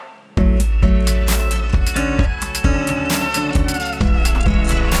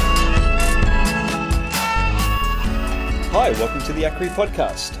welcome to the ACRI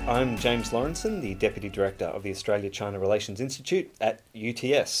podcast. I'm James Laurenceson, the Deputy Director of the Australia-China Relations Institute at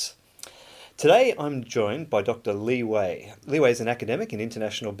UTS. Today I'm joined by Dr. Li Wei. Li Wei is an academic in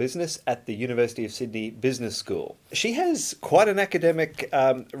international business at the University of Sydney Business School. She has quite an academic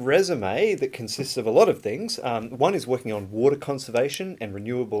resume that consists of a lot of things. One is working on water conservation and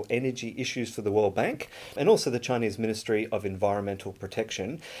renewable energy issues for the World Bank, and also the Chinese Ministry of Environmental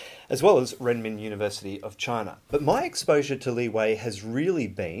Protection, as well as Renmin University of China. But my exposure to Li Wei has really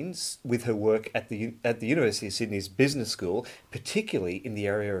been with her work at the University of Sydney's Business School, particularly in the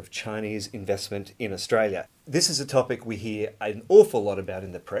area of Chinese investment in Australia. This is a topic we hear an awful lot about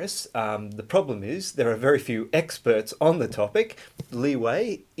in the press. The problem is there are very few experts on the topic. Li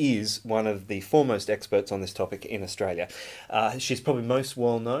Wei is one of the foremost experts on this topic in Australia. She's probably most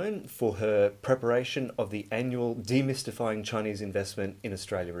well known for her preparation of the annual Demystifying Chinese Investment in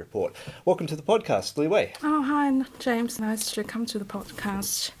Australia report. Welcome to the podcast, Li Wei. Oh, hi, James. Nice to come to the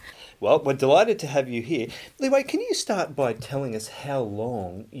podcast. Well, we're delighted to have you here. Li Wei, can you start by telling us how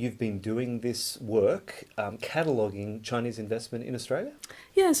long you've been doing this work, cataloguing Chinese investment in Australia?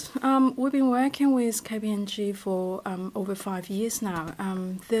 Yes, we've been working with KPMG for over 5 years now.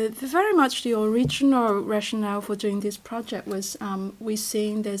 Very much the original rationale for doing this project was we're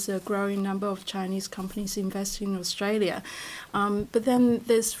seeing there's a growing number of Chinese companies investing in Australia. But then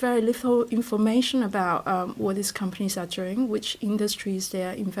there's very little information about what these companies are doing, which industries they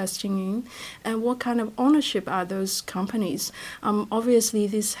are investing in, and what kind of ownership are those companies. Obviously,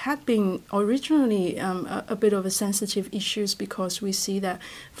 this had been originally a bit of a sensitive issues because we see that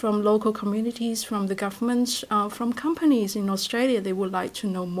from local communities, from the government, from companies in Australia, they would like to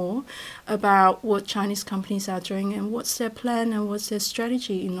know more about what Chinese companies are doing and what's their plan and what's their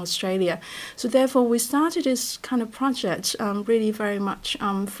strategy in Australia. So therefore, we started this kind of project really very much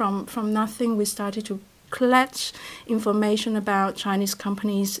from nothing. We started to collect information about Chinese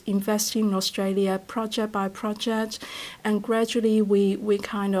companies investing in Australia project by project, and gradually we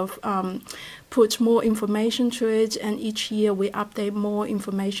kind of put more information to it, and each year we update more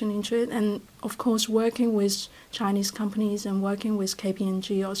information into it. And of course, working with Chinese companies and working with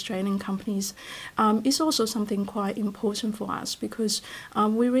KPMG, Australian companies, is also something quite important for us because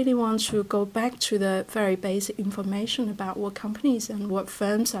we really want to go back to the very basic information about what companies and what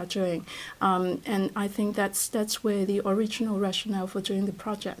firms are doing. And I think that's where the original rationale for doing the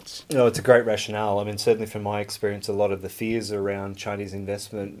project. No, it's a great rationale. I mean, certainly from my experience, a lot of the fears around Chinese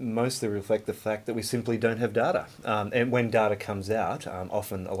investment mostly reflect the fact that we simply don't have data. And when data comes out,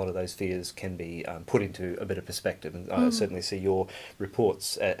 often a lot of those fears can be put into a bit of perspective. And I certainly see your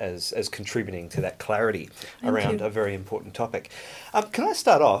reports as contributing to that clarity around a very important topic. Can I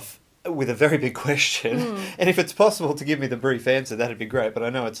start off with a very big question? And if it's possible to give me the brief answer, that'd be great, but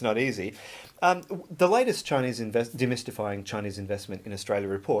I know it's not easy. The latest Demystifying Chinese Investment in Australia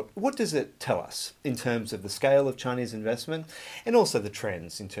report, what does it tell us in terms of the scale of Chinese investment and also the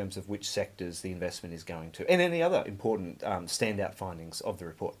trends in terms of which sectors the investment is going to, and any other important standout findings of the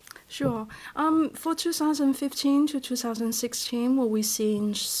report? Sure. For 2015 to 2016, what we see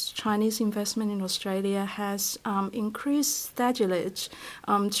in Chinese investment in Australia has increased steadily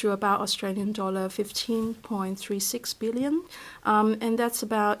to about Australian dollar 15.36 billion, and that's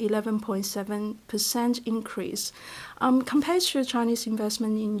about 11.7% increase. Compared to Chinese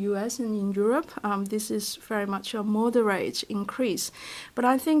investment in US and in Europe, this is very much a moderate increase. But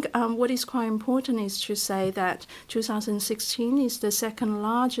I think what is quite important is to say that 2016 is the second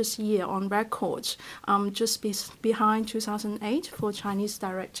largest year on record, just behind 2008 for Chinese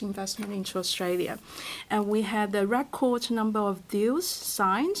direct investment into Australia. And we had the record number of deals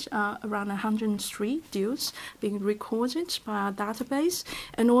signed, around 103 deals being recorded by our database.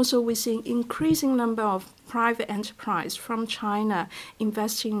 And also we're seeing increasing number of private enterprise from China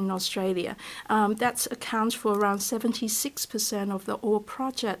investing in Australia. That accounts for around 76% of all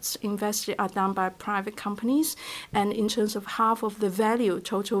projects invested are done by private companies, and in terms of half of the value,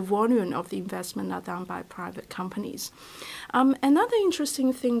 total volume of the investment are done by private companies. Another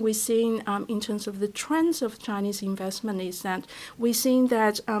interesting thing we're seeing in terms of the trends of Chinese investment is that we're seeing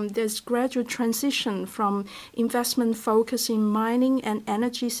that there's gradual transition from investment focus in mining and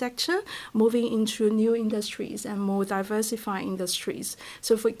energy sector, moving into new industries and more diversified industries.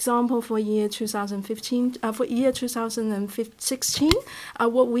 So, for example, for year 2016,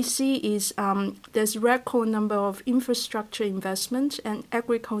 what we see is there's record number of infrastructure investment and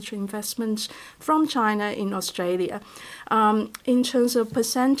agriculture investments from China in Australia. In terms of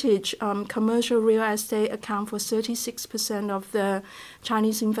percentage, commercial real estate account for 36% of the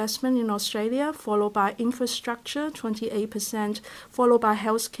Chinese investment in Australia, followed by infrastructure, 28%, followed by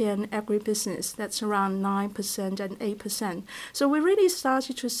healthcare and agribusiness, that's around 9% and 8%. So we really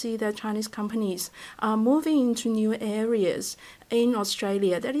started to see that Chinese companies are moving into new areas in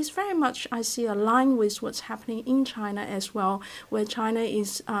Australia that is very much, I see, aligned with what's happening in China as well, where China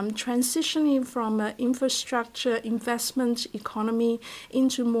is transitioning from an infrastructure investment economy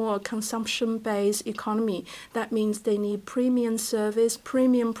into more consumption-based economy. That means they need premium service,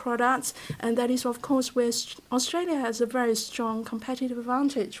 premium products, and that is, of course, where Australia has a very strong competitive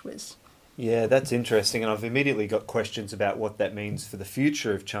advantage with. Yeah, that's interesting, and I've immediately got questions about what that means for the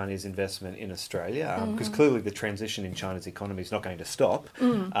future of Chinese investment in Australia, because clearly the transition in China's economy is not going to stop,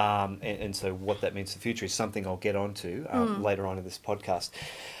 and so what that means for the future is something I'll get onto later on in this podcast.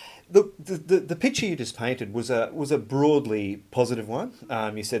 The picture you just painted was a broadly positive one.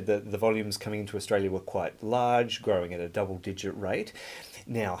 You said that the volumes coming into Australia were quite large, growing at a double-digit rate.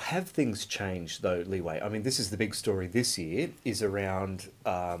 Now, have things changed, though, Li Wei? I mean, this is the big story this year, is around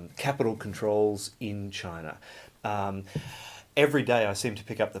capital controls in China. Every day I seem to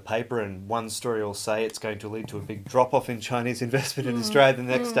pick up the paper and one story will say it's going to lead to a big drop-off in Chinese investment in Australia. The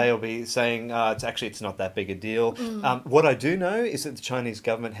next day will be saying it's not that big a deal. What I do know is that the Chinese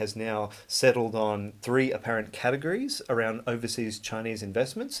government has now settled on 3 apparent categories around overseas Chinese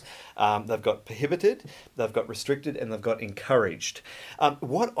investments. They've got prohibited, they've got restricted, and they've got encouraged.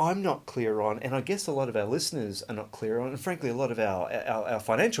 What I'm not clear on, and I guess a lot of our listeners are not clear on, and frankly a lot of our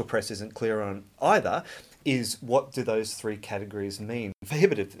financial press isn't clear on either, is what do those 3 categories mean?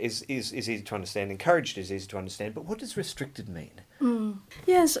 Prohibited is easy to understand, encouraged is easy to understand, but what does restricted mean?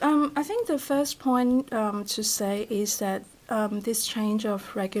 Yes, I think the first point to say is that this change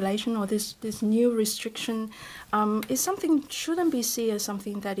of regulation or this new restriction is something shouldn't be seen as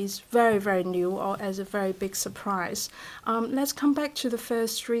something that is very, very new or as a very big surprise. Let's come back to the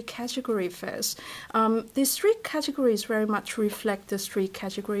first 3 categories first. These 3 categories very much reflect the 3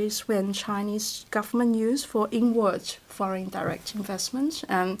 categories when Chinese government used for inward foreign direct investments.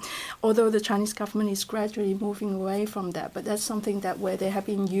 Although the Chinese government is gradually moving away from that, but that's something that where they have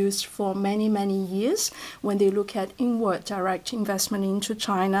been used for many, many years when they look at inward direct investment into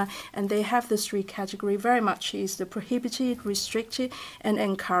China, and they have the 3 category very much is the prohibited, restricted, and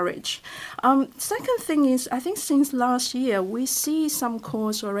encouraged. Second thing is, I think since last year, we see some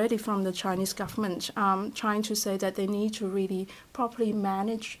calls already from the Chinese government trying to say that they need to really properly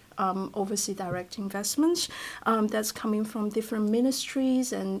manage overseas direct investments that's coming from different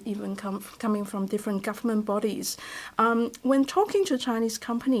ministries and even coming from different government bodies. When talking to Chinese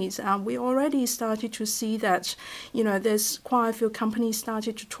companies, we already started to see that, there's quite a few companies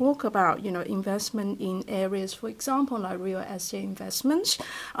started to talk about, investment in areas, for example, like real estate investments.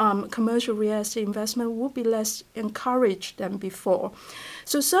 Commercial real estate investment would be less encouraged than before.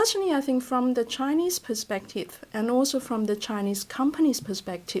 So certainly, I think from the Chinese perspective and also from the Chinese companies'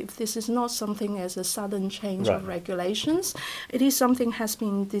 perspective, this is not something as a sudden change of regulations. It is something has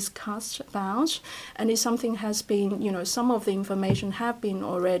been discussed about, and it's something has been, some of the information have been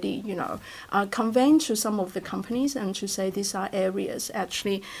already, conveyed to some of the companies and to say these are areas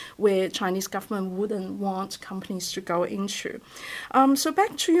actually where Chinese government wouldn't want companies to go into. So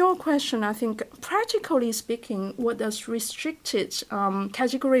back to your question, I think practically speaking, what does restricted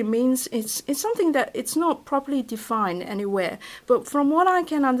category means? It's something that it's not properly defined anywhere. But from what I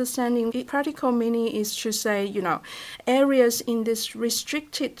can understand, practical meaning is to say, areas in this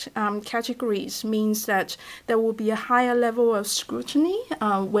restricted categories means that there will be a higher level of scrutiny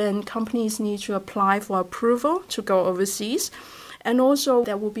when companies need to apply for approval to go overseas. And also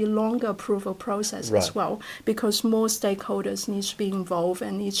there will be longer approval process as well, because more stakeholders need to be involved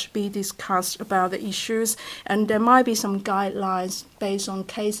and need to be discussed about the issues. And there might be some guidelines based on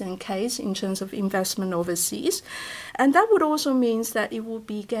case and case in terms of investment overseas. And that would also mean that it would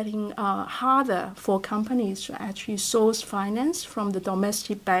be getting harder for companies to actually source finance from the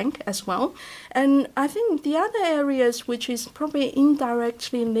domestic bank as well. And I think the other areas which is probably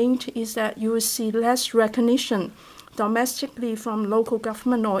indirectly linked is that you will see less recognition domestically from local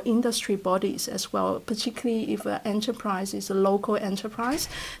government or industry bodies as well, particularly if an enterprise is a local enterprise.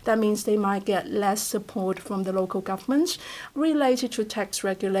 That means they might get less support from the local governments related to tax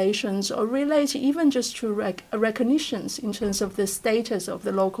regulations or related even just to recognitions in terms of the status of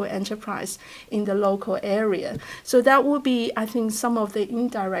the local enterprise in the local area. So that will be, I think, some of the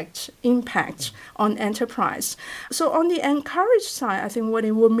indirect impact on enterprise. So on the encouraged side, I think what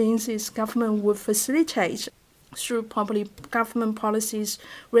it would mean is government would facilitate through probably government policies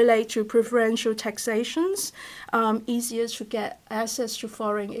relate to preferential taxations, easier to get access to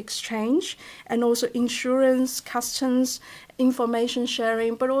foreign exchange, and also insurance, customs, information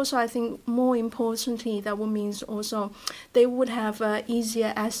sharing, but also I think more importantly, that would mean also they would have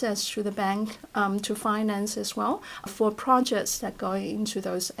easier access to the bank to finance as well for projects that go into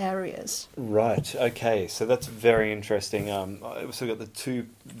those areas. Right. Okay. So that's very interesting. I've also got the two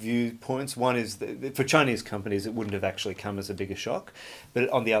viewpoints. One is that for Chinese companies, it wouldn't have actually come as a bigger shock, but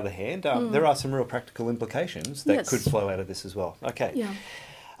on the other hand, there are some real practical implications that could flow out of this as well. Okay. Yeah.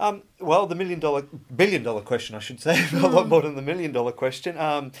 Well, the billion dollar question, I should say, a lot more than the $1 million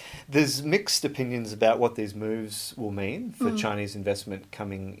question. There's mixed opinions about what these moves will mean for Chinese investment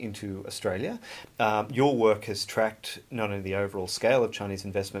coming into Australia. Your work has tracked not only the overall scale of Chinese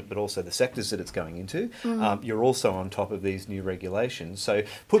investment, but also the sectors that it's going into. You're also on top of these new regulations. So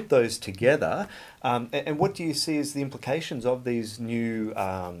put those together, and what do you see as the implications of these new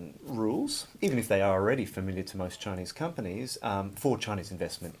rules, even if they are already familiar to most Chinese companies, for Chinese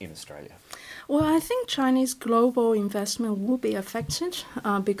investment in Australia? Well, I think Chinese global investment will be affected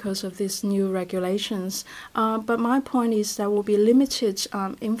because of these new regulations. But my point is there will be limited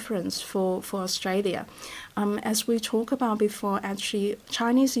influence for Australia. As we talked about before, actually,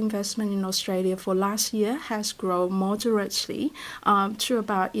 Chinese investment in Australia for last year has grown moderately to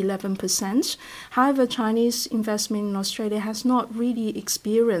about 11%. However, Chinese investment in Australia has not really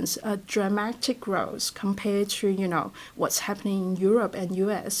experienced a dramatic growth compared to, what's happening in Europe and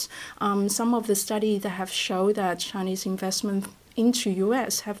US. Some of the studies that have shown that Chinese investment into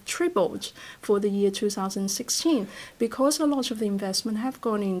US have tripled for the year 2016 because a lot of the investment have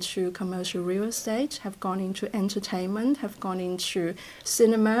gone into commercial real estate, have gone into entertainment, have gone into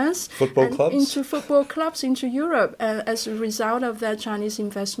cinemas, into football clubs into Europe. As a result of that, Chinese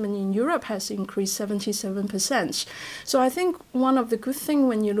investment in Europe has increased 77%. So I think one of the good things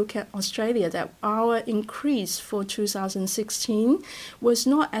when you look at Australia that our increase for 2016 was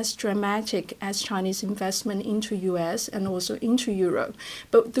not as dramatic as Chinese investment into US and also into Europe.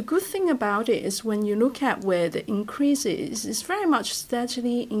 But the good thing about it is when you look at where the increase is, it's very much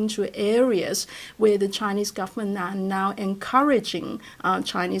steadily into areas where the Chinese government are now encouraging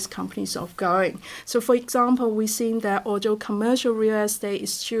Chinese companies of going. So for example, we've seen that although commercial real estate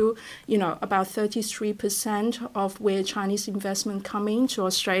is still, about 33% of where Chinese investment come into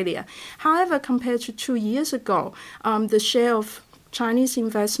Australia. However, compared to 2 years ago, the share of Chinese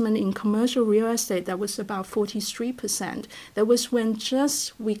investment in commercial real estate, that was about 43%. That was when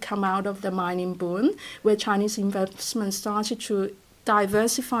just we come out of the mining boom, where Chinese investment started to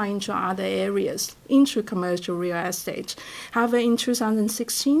diversify into other areas, into commercial real estate. However, in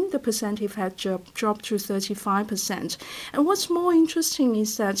 2016, the percentage had dropped to 35%. And what's more interesting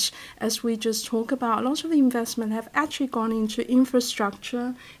is that, as we just talked about, a lot of the investment have actually gone into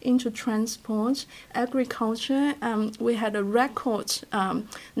infrastructure, into transport, agriculture. We had a record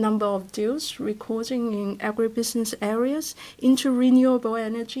number of deals recording in agribusiness areas, into renewable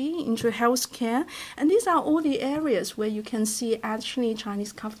energy, into healthcare. And these are all the areas where you can see actually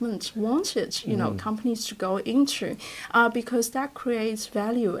Chinese government wanted, companies to go into, because that creates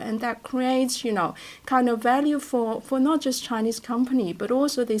value and that creates, kind of value for not just Chinese company, but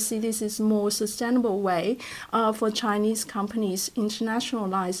also they see this is more sustainable way for Chinese companies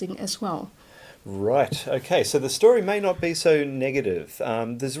internationalizing as well. Right. Okay. So the story may not be so negative.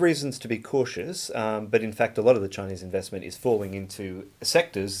 There's reasons to be cautious, but in fact, a lot of the Chinese investment is falling into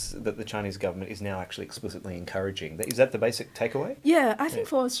sectors that the Chinese government is now actually explicitly encouraging. Is that the basic takeaway? Yeah, I think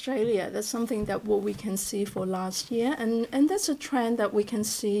for Australia, that's something that what we can see for last year, and that's a trend that we can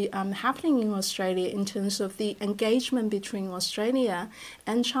see happening in Australia in terms of the engagement between Australia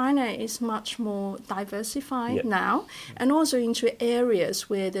and China is much more diversified now, and also into areas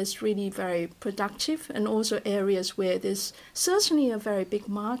where there's really very productive, and also areas where there's certainly a very big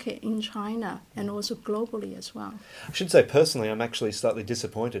market in China and also globally as well. I should say personally, I'm actually slightly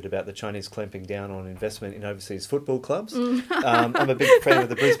disappointed about the Chinese clamping down on investment in overseas football clubs. I'm a big fan of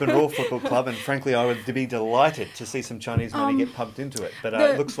the Brisbane Roar Football Club, and frankly, I would be delighted to see some Chinese money get pumped into it. But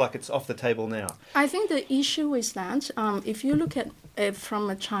it looks like it's off the table now. I think the issue is that if you look at it from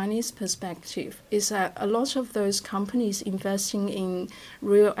a Chinese perspective, is that a lot of those companies investing in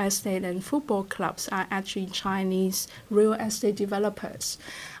real estate and football clubs are actually Chinese real estate developers.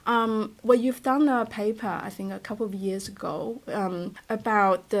 Well, you've done a paper, I think, a couple of years ago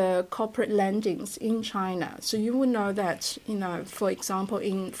about the corporate lendings in China. So you will know that, for example,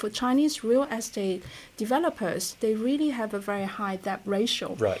 for Chinese real estate developers, they really have a very high debt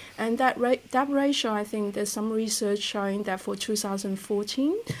ratio. Right. And that debt ratio, I think there's some research showing that for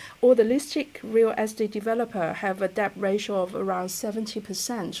 2014, all the listed real estate developer have a debt ratio of around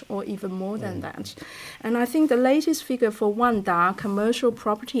 70% or even more than that. And I think the latest figure for Wanda, commercial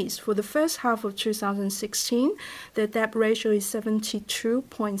property Securities. For the first half of 2016, the debt ratio is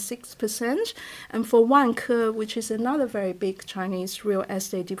 72.6%. And for Wanke, which is another very big Chinese real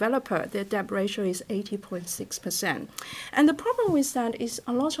estate developer, their debt ratio is 80.6%. And the problem with that is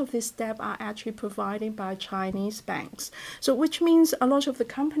a lot of this debt are actually provided by Chinese banks. So which means a lot of the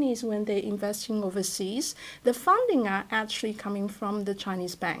companies, when they're investing overseas, the funding are actually coming from the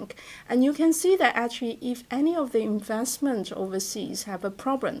Chinese bank. And you can see that actually if any of the investment overseas have a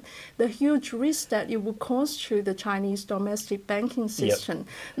problem, the huge risk that it will cause to the Chinese domestic banking system,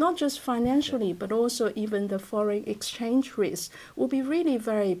 not just financially, but also even the foreign exchange risk will be really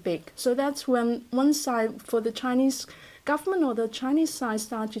very big. So that's when one side for the Chinese government or the Chinese side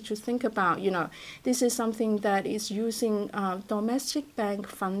started to think about, this is something that is using domestic bank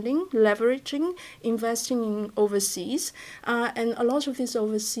funding, leveraging, investing in overseas. And a lot of these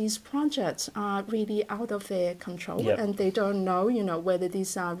overseas projects are really out of their control. And they don't know, whether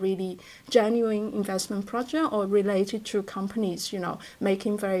these are really genuine investment projects or related to companies,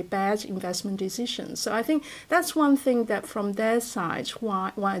 making very bad investment decisions. So I think that's one thing that from their side,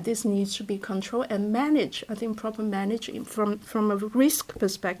 why this needs to be controlled and managed, I think proper managing from a risk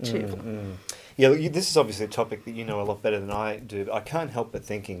perspective. Yeah, this is obviously a topic that you know a lot better than I do. But I can't help but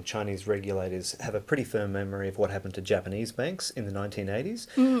thinking Chinese regulators have a pretty firm memory of what happened to Japanese banks in the 1980s,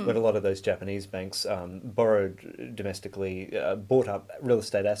 when a lot of those Japanese banks borrowed domestically, bought up real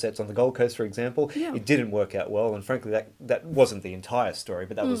estate assets on the Gold Coast, for example. It didn't work out well, and frankly, that wasn't the entire story,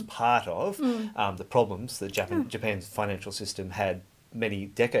 but that was part of the problems that Japan's financial system had many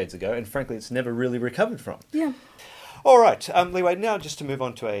decades ago, and frankly, it's never really recovered from. All right, Li Wei, now just to move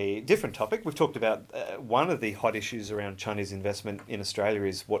on to a different topic. We've talked about one of the hot issues around Chinese investment in Australia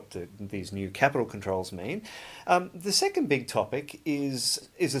is what these new capital controls mean. The second big topic is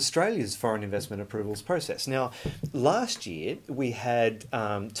Australia's foreign investment approvals process. Now, last year we had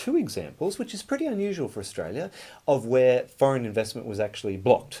two examples, which is pretty unusual for Australia, of where foreign investment was actually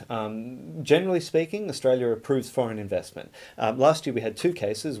blocked. Generally speaking, Australia approves foreign investment. Last year we had two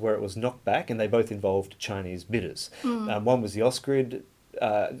cases where it was knocked back, and they both involved Chinese bidders. One was the Ausgrid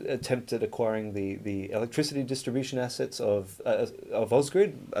attempted acquiring the electricity distribution assets of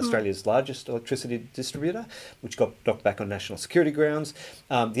Ausgrid, Australia's largest electricity distributor, which got knocked back on national security grounds.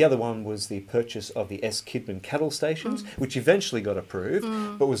 The other one was the purchase of the S. Kidman cattle stations, which eventually got approved,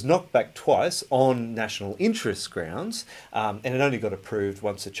 but was knocked back twice on national interest grounds, and it only got approved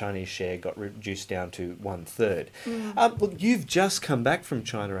once the Chinese share got reduced down to 1/3. Look, you've just come back from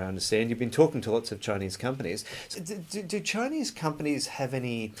China, I understand. You've been talking to lots of Chinese companies. Do Chinese companies have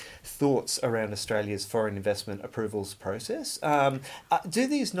any thoughts around Australia's foreign investment approvals process? Do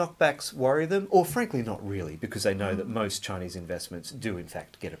these knockbacks worry them, or frankly not really, because they know that most Chinese investments do in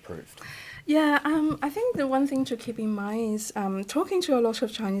fact get approved? Yeah, I think the one thing to keep in mind is talking to a lot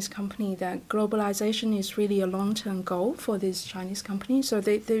of Chinese companies that globalization is really a long-term goal for these Chinese companies. So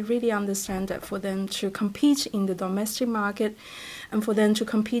they really understand that for them to compete in the domestic market and for them to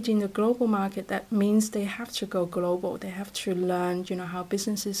compete in the global market, that means they have to go global. They have to learn, how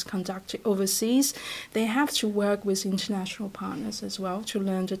business is conducted overseas. They have to work with international partners as well to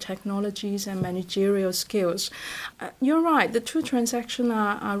learn the technologies and managerial skills. You're right, the two transactions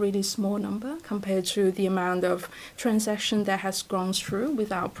are really small number compared to the amount of transaction that has gone through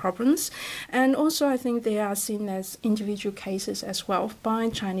without problems. And also I think they are seen as individual cases as well by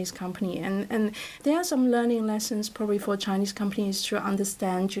Chinese company. And there are some learning lessons probably for Chinese companies to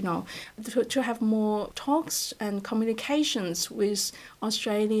understand, to have more talks and communications with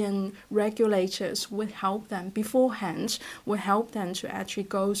Australian regulators will help them beforehand, will help them to actually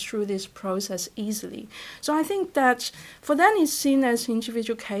go through this process easily. So I think that for them it's seen as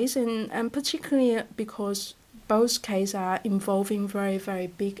individual case, and particularly because both cases are involving very, very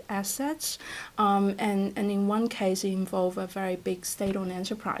big assets, and in one case it involves a very big state-owned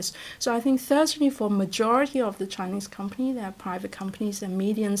enterprise. So I think certainly for majority of the Chinese companies, they are private companies and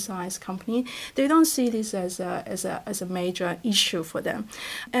medium-sized companies, they don't see this as a major issue for them.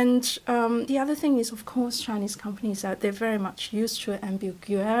 And the other thing is, of course, Chinese companies they're very much used to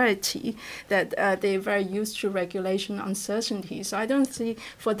ambiguity, that they're very used to regulation uncertainty. So I don't see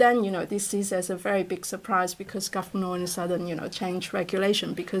for them, this is as a very big surprise because government all of a sudden, change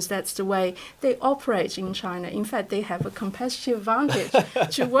regulation, because that's the way they operate in China. In fact, they have a competitive advantage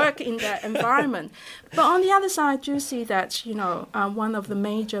to work in that environment. But on the other side, I do see that, one of the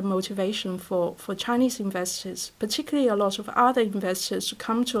major motivation for Chinese investors, particularly a lot of other investors to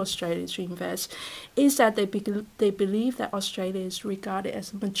come to Australia to invest, is that they believe that Australia is regarded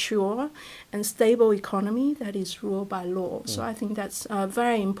as a mature and stable economy that is ruled by law. So I think that's a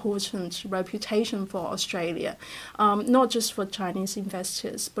very important reputation for Australia. Australia, not just for Chinese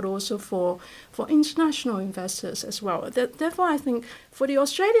investors, but also for international investors as well. Therefore, I think for the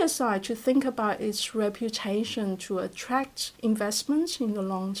Australia side to think about its reputation to attract investments in the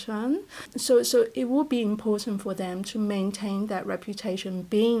long term, so it would be important for them to maintain that reputation,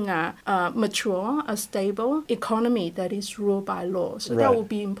 being a mature, a stable economy that is ruled by law. So that would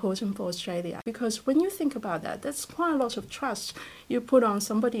be important for Australia, because when you think about that, that's quite a lot of trust you put on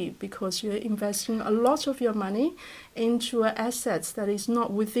somebody, because you're investing a lot of your money into assets that is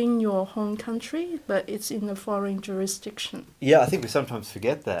not within your home country, but it's in a foreign jurisdiction. Yeah, I think we sometimes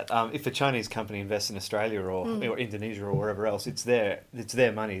forget that. If a Chinese company invests in Australia or Indonesia or wherever else, it's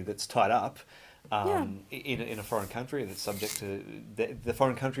their money that's tied up in a foreign country that's subject to the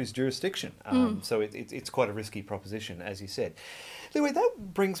foreign country's jurisdiction. So it's quite a risky proposition, as you said. Li Wei,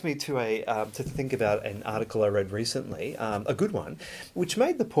 that brings me to think about an article I read recently, a good one, which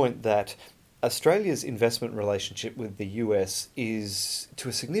made the point that Australia's investment relationship with the US is, to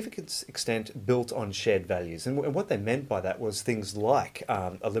a significant extent, built on shared values. And what they meant by that was things like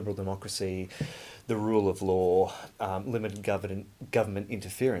a liberal democracy, the rule of law, limited government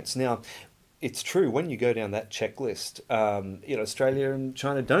interference. Now, it's true, when you go down that checklist, Australia and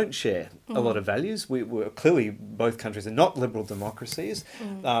China don't share a lot of values. We're clearly, both countries are not liberal democracies.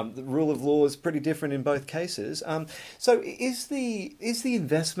 The rule of law is pretty different in both cases. So is the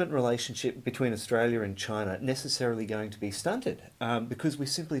investment relationship between Australia and China necessarily going to be stunted because we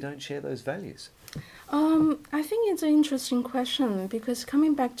simply don't share those values? I think it's an interesting question, because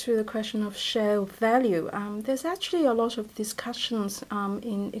coming back to the question of shared value, there's actually a lot of discussions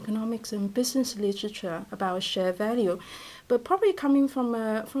in economics and business literature about shared value, but probably coming from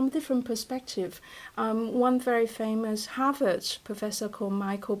a different perspective. One very famous Harvard professor called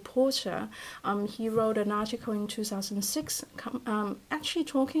Michael Porter, he wrote an article in 2006 actually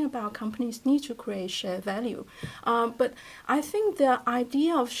talking about companies need to create shared value. But I think the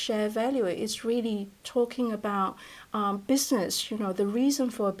idea of shared value is really talking about business. The reason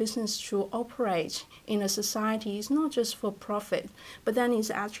for a business to operate in a society is not just for profit, but then it's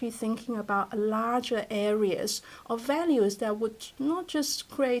actually thinking about larger areas of values that would not just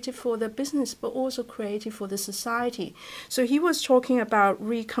create it for the business, but also create it for the society. So he was talking about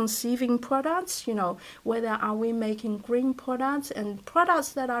reconceiving products, whether are we making green products and products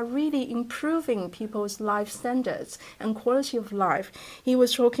that are really improving people's life standards and quality of life. He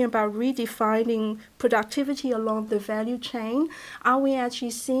was talking about redefining productivity along the value chain. Are we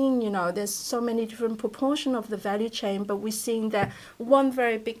actually seeing, there's so many different proportions of the value chain, but we're seeing that one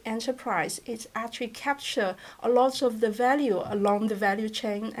very big enterprise is actually capture a lot of the value along the value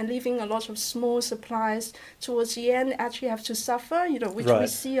chain and leaving a lot of small suppliers towards the end actually have to suffer, which we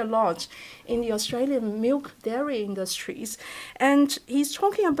see a lot in the Australian milk dairy industries. And he's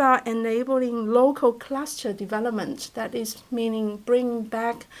talking about enabling local cluster development, that is meaning bringing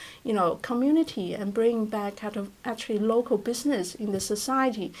back, community and bringing back out of actually local business in the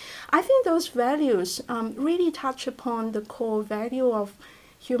society. I think those values really touch upon the core value of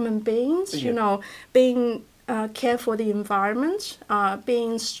human beings, being care for the environment,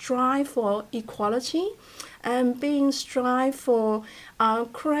 being strive for equality, and being strive for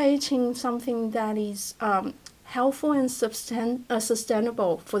creating something that is helpful and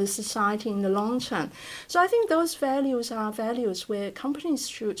sustainable for the society in the long term. So I think those values are values where companies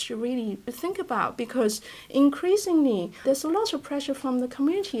should really think about, because increasingly there's a lot of pressure from the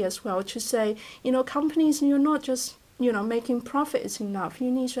community as well to say, companies, you're not just making profits enough.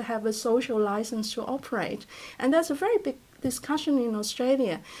 You need to have a social license to operate. And that's a very big discussion in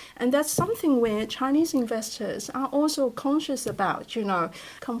Australia. And that's something where Chinese investors are also conscious about,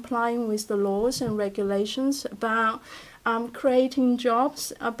 complying with the laws and regulations, about creating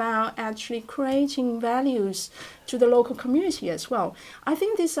jobs, about actually creating values to the local community as well. I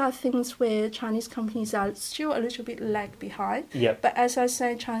think these are things where Chinese companies are still a little bit lag behind. Yep. But as I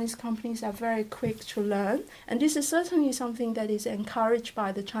say, Chinese companies are very quick to learn. And this is certainly something that is encouraged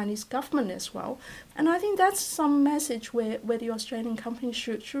by the Chinese government as well. And I think that's some message where the Australian companies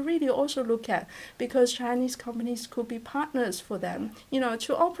should really also look at, because Chinese companies could be partners for them,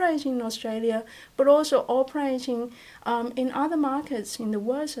 to operate in Australia, but also operating in other markets in the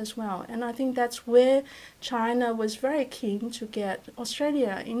world as well. And I think that's where China was very keen to get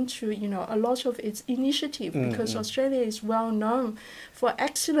Australia into, a lot of its initiative, because Australia is well known for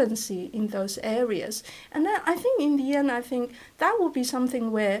excellency in those areas. And then I think in the end, that will be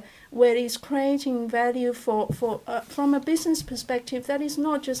something where it's creating value for from a business perspective that is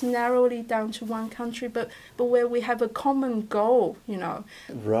not just narrowly down to one country, but where we have a common goal,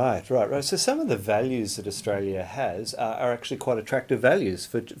 Right. So some of the values that Australia has, are actually quite attractive values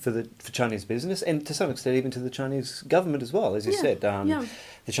for Chinese business, and to some extent even to the Chinese government as well. As you said,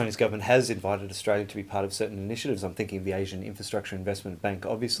 the Chinese government has invited Australia to be part of certain initiatives. I'm thinking of the Asian Infrastructure Investment Bank,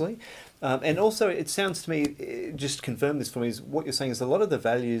 obviously. And also, it sounds to me, just confirm this for me, is what you're saying is a lot of the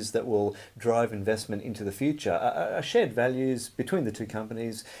values that will drive investment into the future are shared values between the two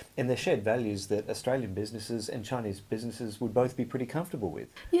companies, and they're shared values that Australian businesses and Chinese businesses would both be pretty comfortable with.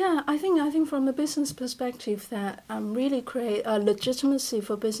 Yeah, I think from a business perspective that really create a legitimacy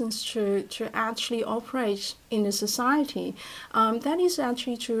for business to actually operate in a society. That is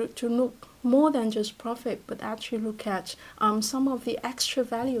actually to look more than just profit, but actually look at some of the extra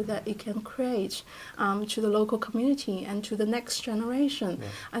value that it can create to the local community and to the next generation. Yeah.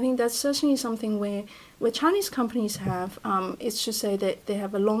 I think that's certainly something where Chinese companies have, is to say that they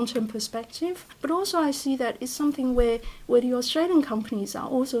have a long-term perspective, but also I see that it's something where the Australian companies are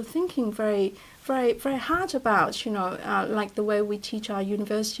also thinking very hard about, like the way we teach our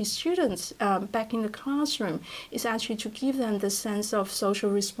university students back in the classroom, is actually to give them the sense of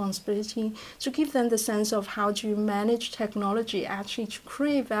social responsibility, to give them the sense of how do you manage technology actually to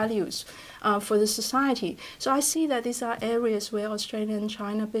create values for the society. So I see that these are areas where Australia and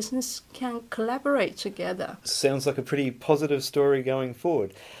China business can collaborate together. Sounds like a pretty positive story going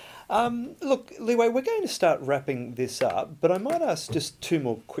forward. Look, Li Wei, we're going to start wrapping this up, but I might ask just two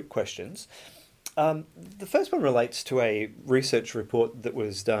more quick questions. The first one relates to a research report that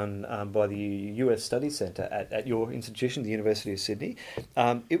was done by the US Study Centre at your institution, the University of Sydney.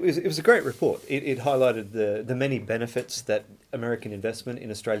 It was a great report. It highlighted the many benefits that American investment in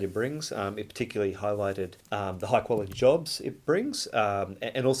Australia brings. It particularly highlighted the high quality jobs it brings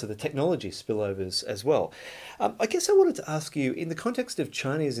and also the technology spillovers as well. I guess I wanted to ask you, in the context of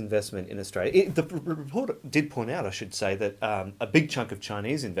Chinese investment in Australia, the report did point out, I should say, that a big chunk of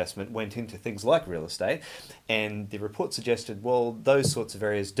Chinese investment went into things like real estate, and the report suggested, well, those sorts of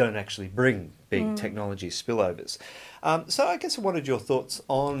areas don't actually bring big technology spillovers. So I guess I wanted your thoughts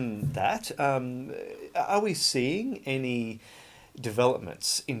on that. Are we seeing any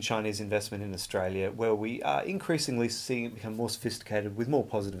developments in Chinese investment in Australia where we are increasingly seeing it become more sophisticated with more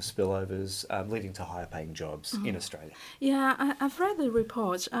positive spillovers leading to higher paying jobs in Australia? Yeah, I've read the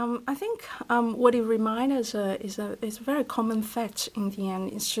report. I think what it reminds us is a very common fact in the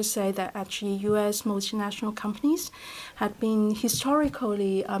end, is to say that actually US multinational companies had been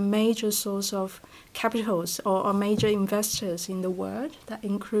historically a major source of capitals or major investors in the world, that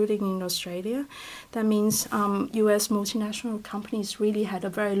including in Australia. That means US multinational companies really had a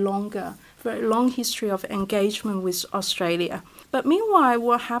very long history of engagement with Australia. But meanwhile,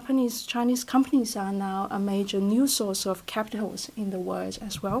 what happened is Chinese companies are now a major new source of capitals in the world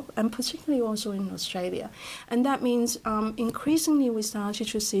as well, and particularly also in Australia. And that means increasingly we started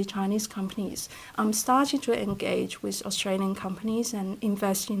to see Chinese companies starting to engage with Australian companies and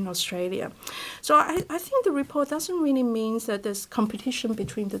invest in Australia. So I think the report doesn't really mean that there's competition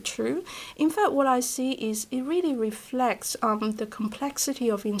between the two. In fact, what I see is it really reflects the complexity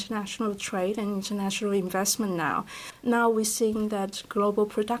of international trade and international investment now. Now we're seeing that global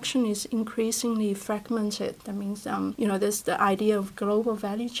production is increasingly fragmented. That means, there's the idea of global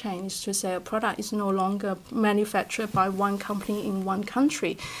value chain, is to say a product is no longer manufactured by one company in one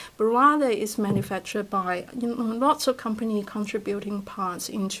country, but rather is manufactured by lots of companies contributing parts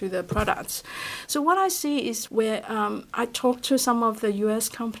into the products. So what I see is where I talk to some of the US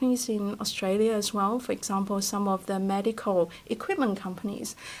companies in Australia as well, for example, some of the medical equipment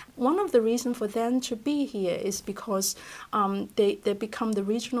companies. One of the reasons for them to be here is because they become the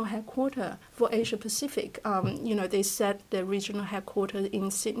regional headquarters for Asia Pacific. They set the regional headquarters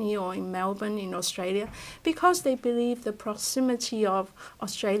in Sydney or in Melbourne in Australia because they believe the proximity of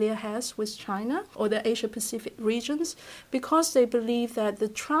Australia has with China or the Asia Pacific regions, because they believe that the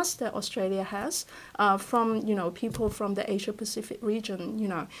trust that Australia has from people from the Asia Pacific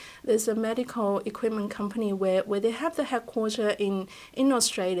region. There's a medical equipment company where they have the headquarters in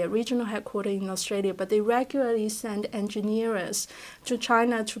Australia, regional headquarters in Australia, but they regularly send engineers to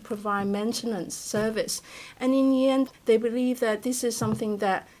China to provide maintenance service. And in the end, they believe that this is something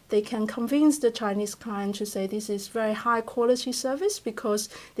that they can convince the Chinese client to say this is very high quality service because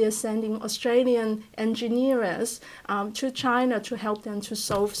they're sending Australian engineers to China to help them to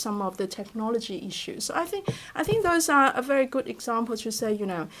solve some of the technology issues. So I think those are a very good example to say,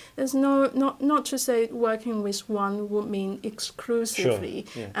 there's not to say working with one would mean exclusively,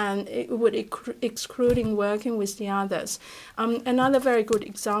 sure, yeah. And it would excluding working with the others. Another very good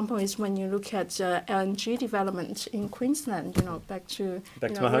example is when you look at LNG development in Queensland, back to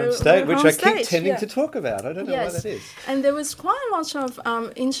my home state, which I keep tending yeah. to talk about. I don't know why that is. And there was quite a lot of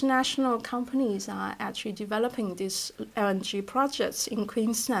international companies are actually developing these LNG projects in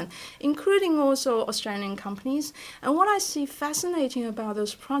Queensland, including also Australian companies. And what I see fascinating about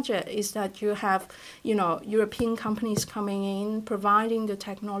those projects is that you have, European companies coming in, providing the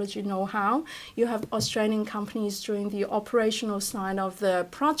technology know-how. You have Australian companies doing the operational side of the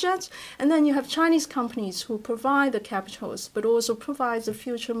project. And then you have Chinese companies who provide the capitals, but also provide the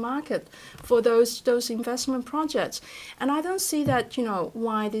future market for those investment projects. And I don't see that,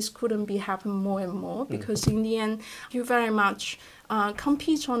 why this couldn't be happen more and more, because in the end, you very much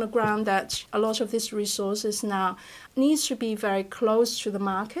compete on the ground that a lot of these resources now needs to be very close to the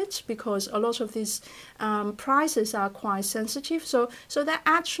market, because a lot of these prices are quite sensitive. So that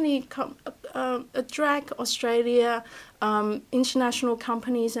actually drag Australia, international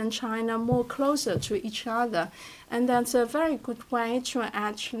companies and China more closer to each other. And that's a very good way to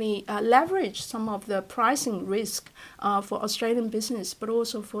actually leverage some of the pricing risk for Australian business, but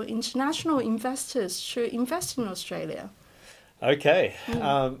also for international investors to invest in Australia. Okay.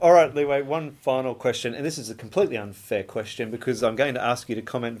 All right, Li Wei, one final question, and this is a completely unfair question because I'm going to ask you to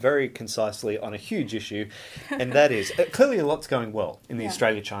comment very concisely on a huge issue, and that is, clearly a lot's going well in the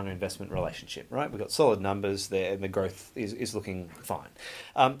Australia-China investment relationship, right? We've got solid numbers there and the growth is looking fine.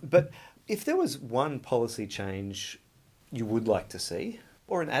 But if there was one policy change you would like to see,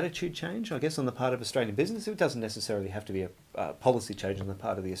 or an attitude change, I guess, on the part of Australian business, it doesn't necessarily have to be a policy change on the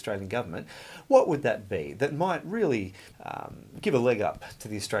part of the Australian government, what would that be that might really give a leg up to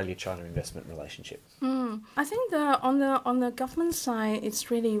the Australia-China investment relationship? I think on the government side, it's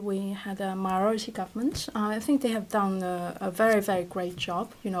really, we had a minority government. I think they have done a very, very great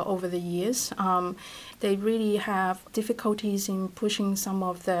job, over the years. They really have difficulties in pushing some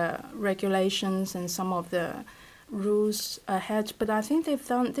of the regulations and some of the rules ahead, but I think they've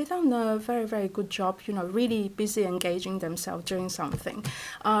done a very, very good job, really busy engaging themselves doing something.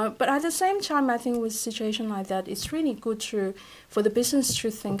 But at the same time, I think with a situation like that, it's really good for the business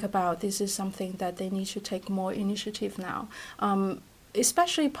to think about this is something that they need to take more initiative now,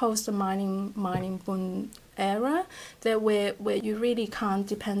 especially post the mining boom era, that where you really can't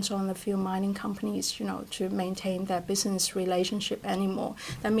depend on a few mining companies, to maintain their business relationship anymore.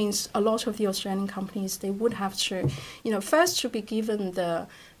 That means a lot of the Australian companies, they would have to, first to be given the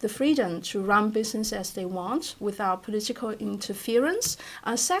freedom to run business as they want without political interference.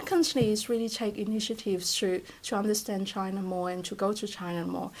 Secondly, is really take initiatives to understand China more and to go to China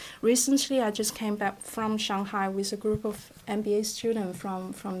more. Recently, I just came back from Shanghai with a group of MBA students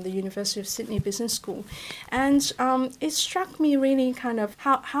from the University of Sydney Business School. And it struck me really kind of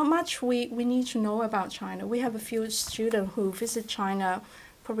how much we need to know about China. We have a few students who visit China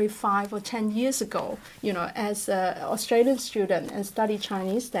probably 5 or 10 years ago, as an Australian student and study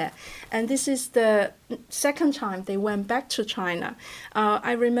Chinese there. And this is the second time they went back to China.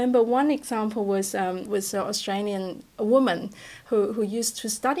 I remember one example was an Australian woman who used to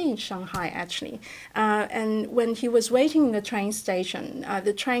study in Shanghai, actually. And when he was waiting in the train station,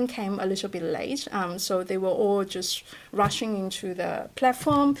 the train came a little bit late, so they were all just rushing into the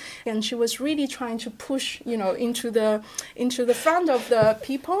platform. And she was really trying to push, into the front of the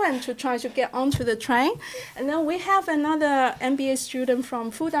people and to try to get onto the train. And then we have another MBA student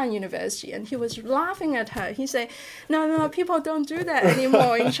from Fudan University, and he was laughing at her. He said, no, people don't do that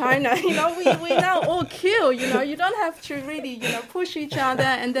anymore in China. We now all queue, you don't have to really, push each other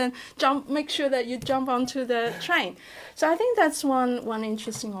and then make sure that you jump onto the train. So I think that's one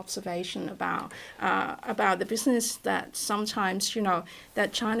interesting observation about the business, that sometimes,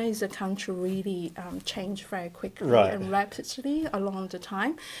 that China is a country really change very quickly and rapidly along the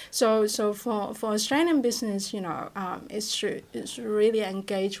time. So for Australian business, it's really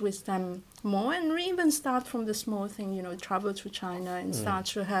engage with them more, and even start from the small thing, travel to China and start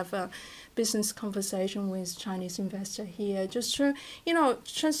to have a business conversation with Chinese investor here, just to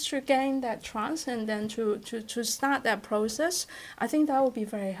gain that trust, and then to start that process. I think that would be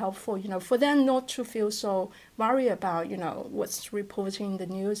very helpful, for them not to feel so worried about, what's reporting in the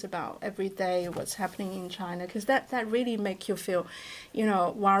news about every day, what's happening in China, because that really make you feel,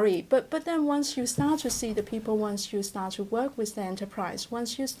 worried. But then once you start to see the people, once you start to work with the enterprise,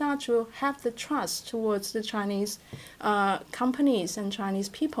 once you start to have the trust towards the Chinese companies and Chinese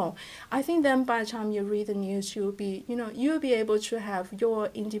people, I think then by the time you read the news, you'll be able to have your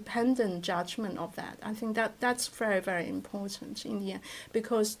independent judgment of that. I think that's very, very important in the end,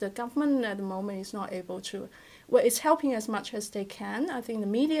 because the government at the moment is not able to. Well, it's helping as much as they can. I think the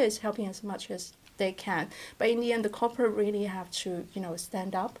media is helping as much as they can. But in the end, the corporate really have to,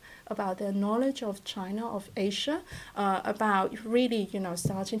 stand up about their knowledge of China, of Asia, about really,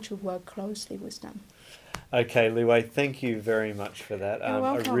 starting to work closely with them. Okay, Li Wei, thank you very much for that. You're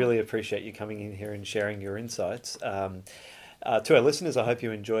welcome. I really appreciate you coming in here and sharing your insights. To our listeners, I hope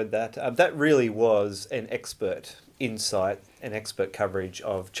you enjoyed that. That really was an expert insight, an expert coverage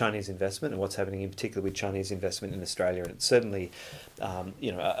of Chinese investment and what's happening in particular with Chinese investment in Australia. And it's certainly,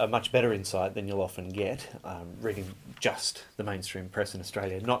 a much better insight than you'll often get reading just the mainstream press in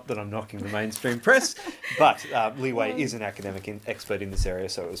Australia. Not that I'm knocking the mainstream press, but Li Wei is an academic expert in this area,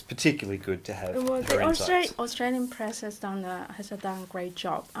 so it was particularly good to have her insights. Australian press has done a great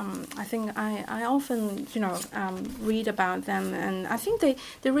job. I think I often read about them, and I think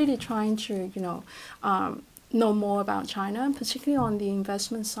they're really trying to know more about China, and particularly on the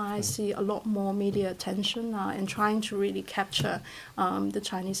investment side, see a lot more media attention and trying to really capture the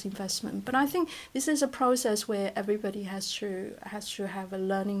Chinese investment. But I think this is a process where everybody has to have a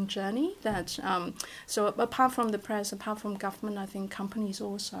learning journey. That so apart from the press, apart from government, I think companies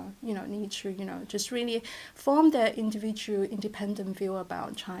also need to just really form their individual independent view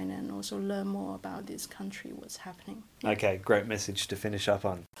about China and also learn more about this country, what's happening. Okay, great message to finish up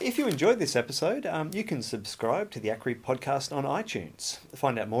on. If you enjoyed this episode, you can subscribe to the ACRI podcast on iTunes.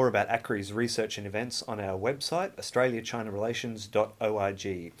 Find out more about ACRI's research and events on our website,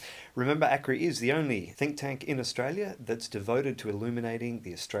 australiachinarelations.org. Remember, ACRI is the only think tank in Australia that's devoted to illuminating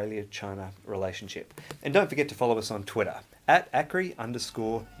the Australia-China relationship. And don't forget to follow us on Twitter,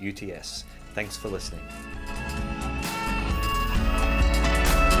 @ACRI_UTS. Thanks for listening.